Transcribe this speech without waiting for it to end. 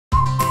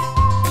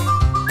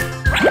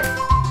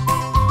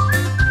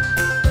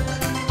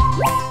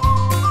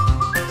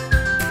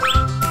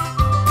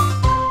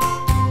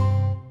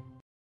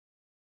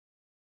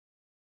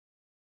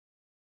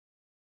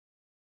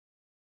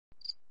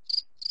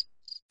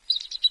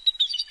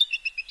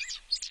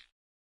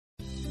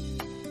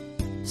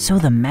So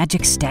the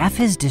magic staff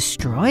is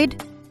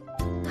destroyed?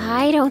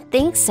 I don't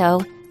think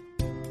so.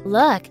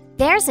 Look,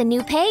 there's a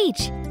new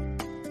page.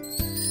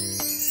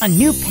 A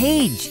new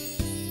page?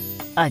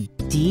 A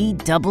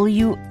DWARF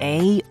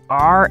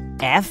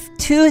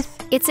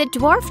tooth? It's a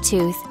dwarf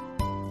tooth.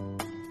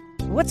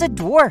 What's a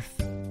dwarf?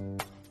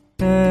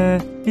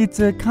 It's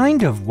a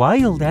kind of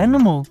wild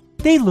animal.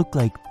 They look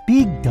like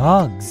big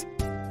dogs.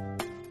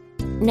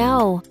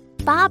 No,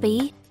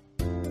 Bobby.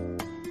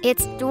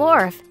 It's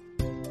dwarf,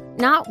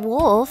 not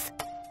wolf.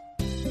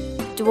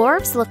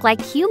 Dwarves look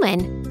like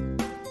human,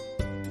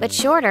 but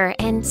shorter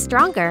and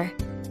stronger.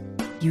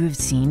 You have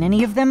seen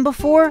any of them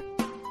before?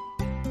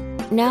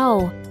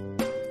 No,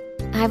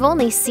 I've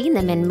only seen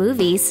them in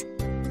movies.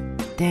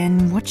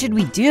 Then what should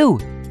we do?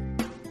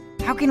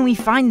 How can we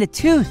find the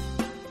tooth?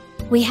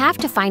 We have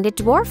to find a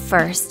dwarf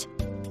first.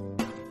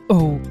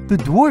 Oh, the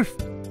dwarf.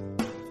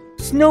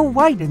 Snow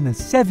White and the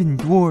 7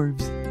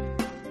 Dwarves.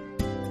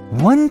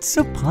 Once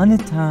upon a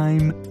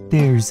time,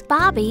 there's...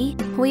 Bobby,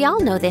 we all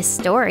know this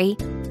story.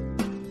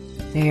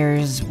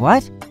 There's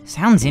what?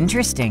 Sounds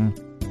interesting.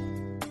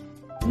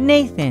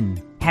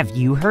 Nathan, have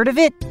you heard of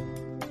it?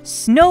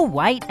 Snow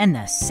White and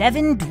the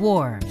 7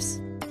 Dwarves.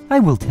 I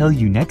will tell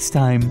you next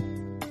time.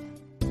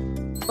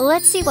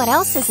 Let's see what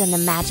else is in the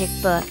magic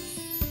book.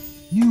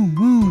 New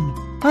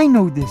moon. I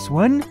know this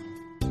one.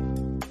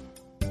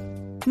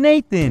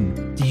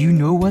 Nathan, do you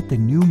know what the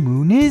new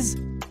moon is?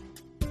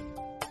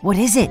 What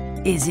is it?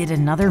 Is it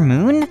another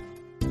moon?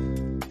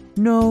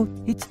 No,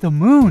 it's the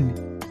moon.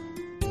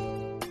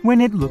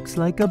 When it looks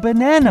like a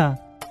banana.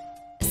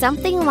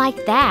 Something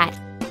like that.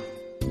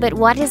 But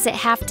what does it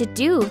have to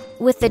do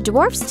with the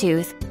dwarf's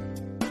tooth?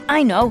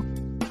 I know.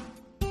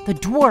 The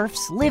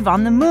dwarfs live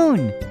on the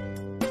moon.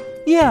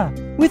 Yeah,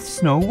 with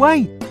Snow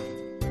White.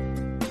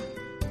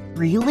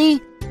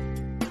 Really?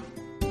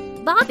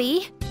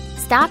 Bobby,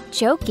 stop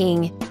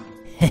joking.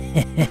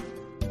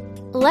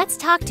 Let's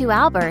talk to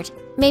Albert.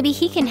 Maybe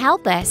he can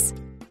help us.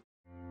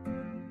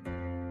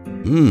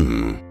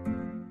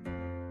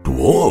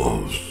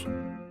 Dwarves.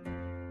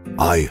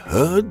 I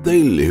heard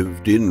they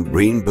lived in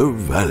Rainbow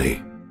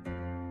Valley.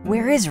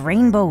 Where is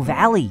Rainbow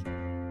Valley?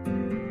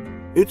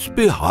 It's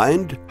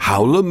behind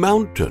Howler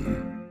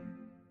Mountain.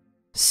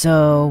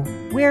 So,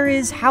 where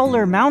is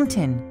Howler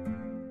Mountain?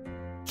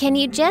 Can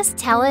you just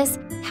tell us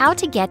how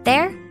to get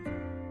there?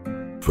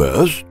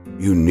 First,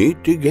 you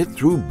need to get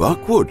through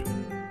Buckwood.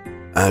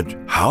 At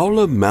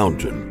Howler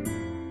Mountain,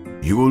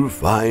 you will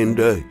find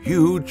a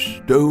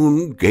huge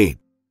stone gate.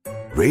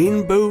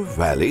 Rainbow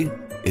Valley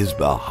is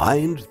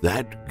behind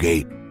that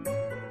gate.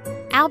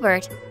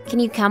 Albert, can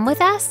you come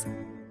with us?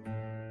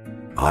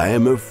 I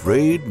am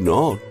afraid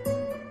not.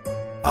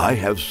 I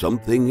have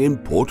something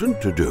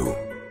important to do.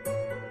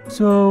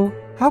 So,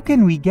 how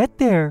can we get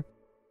there?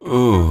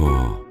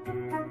 Oh,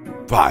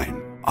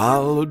 fine.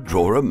 I'll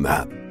draw a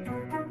map.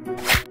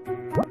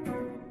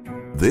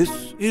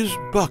 This is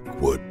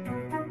Buckwood.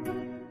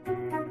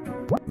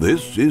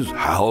 This is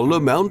Howler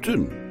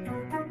Mountain.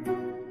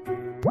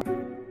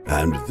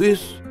 And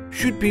this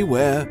should be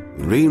where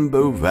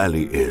Rainbow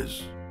Valley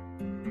is.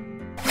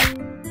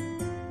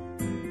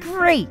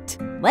 Great!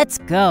 Let's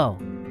go.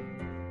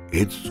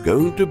 It's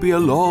going to be a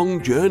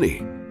long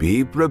journey.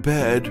 Be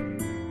prepared.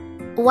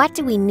 What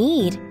do we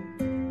need?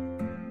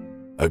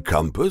 A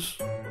compass,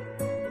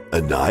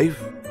 a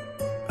knife,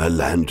 a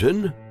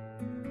lantern,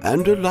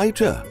 and a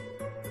lighter.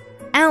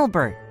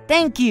 Albert,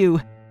 thank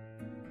you.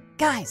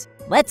 Guys,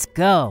 let's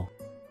go.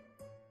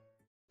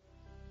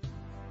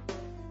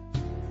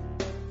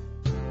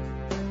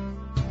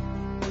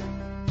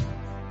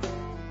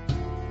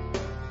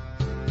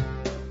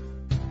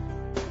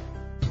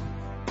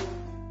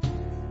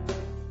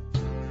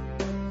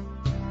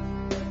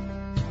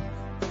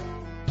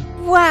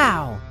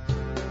 Wow!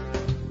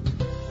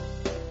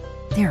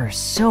 There are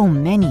so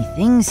many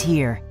things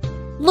here.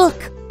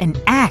 Look, an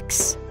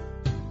axe.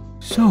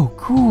 So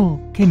cool.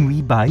 Can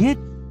we buy it?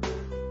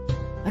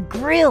 A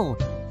grill.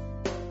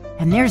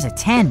 And there's a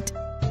tent.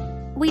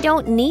 We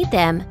don't need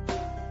them.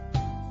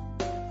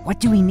 What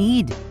do we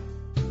need?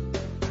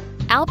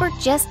 Albert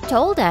just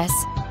told us.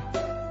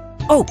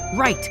 Oh,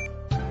 right.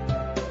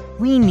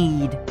 We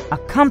need a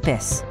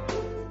compass.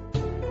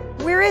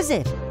 Where is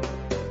it?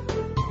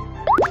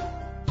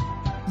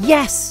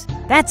 Yes,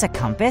 that's a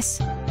compass.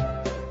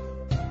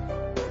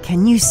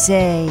 Can you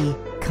say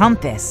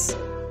compass?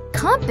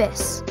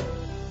 Compass.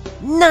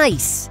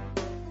 Nice!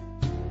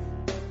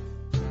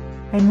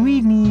 And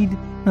we need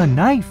a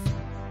knife.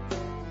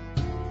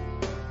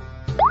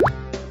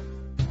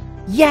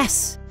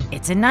 Yes,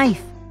 it's a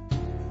knife.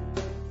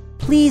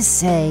 Please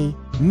say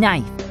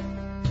knife.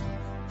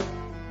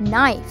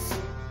 Knife.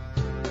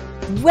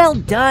 Well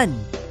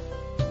done.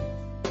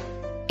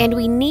 And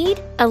we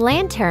need a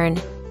lantern.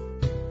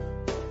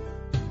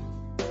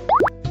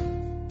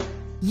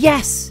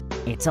 Yes,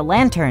 it's a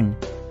lantern.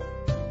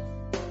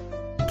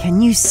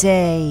 Can you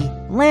say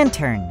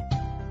lantern?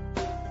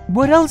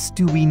 What else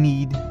do we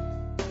need?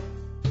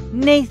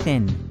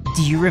 Nathan,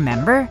 do you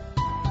remember?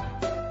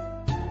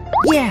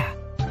 Yeah.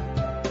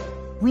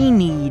 We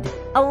need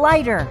a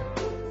lighter.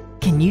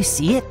 Can you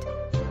see it?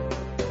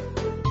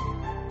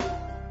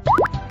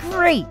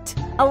 Great!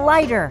 A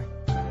lighter!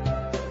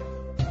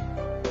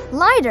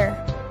 Lighter.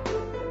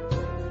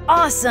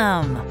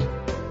 Awesome!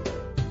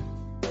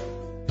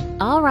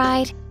 All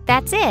right,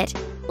 that's it.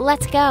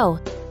 Let's go.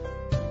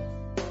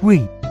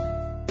 Wait.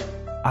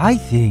 I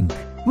think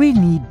we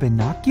need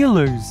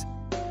binoculars.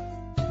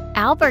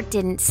 Albert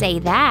didn't say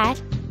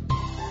that.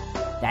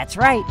 That's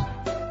right.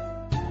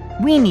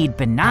 We need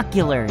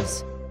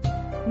binoculars.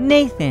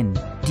 Nathan,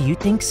 do you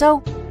think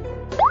so?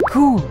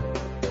 Cool.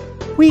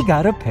 We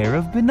got a pair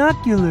of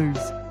binoculars.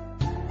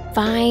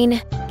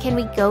 Fine. Can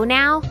we go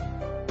now?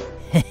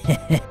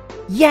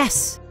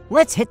 Yes!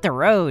 Let's hit the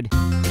road.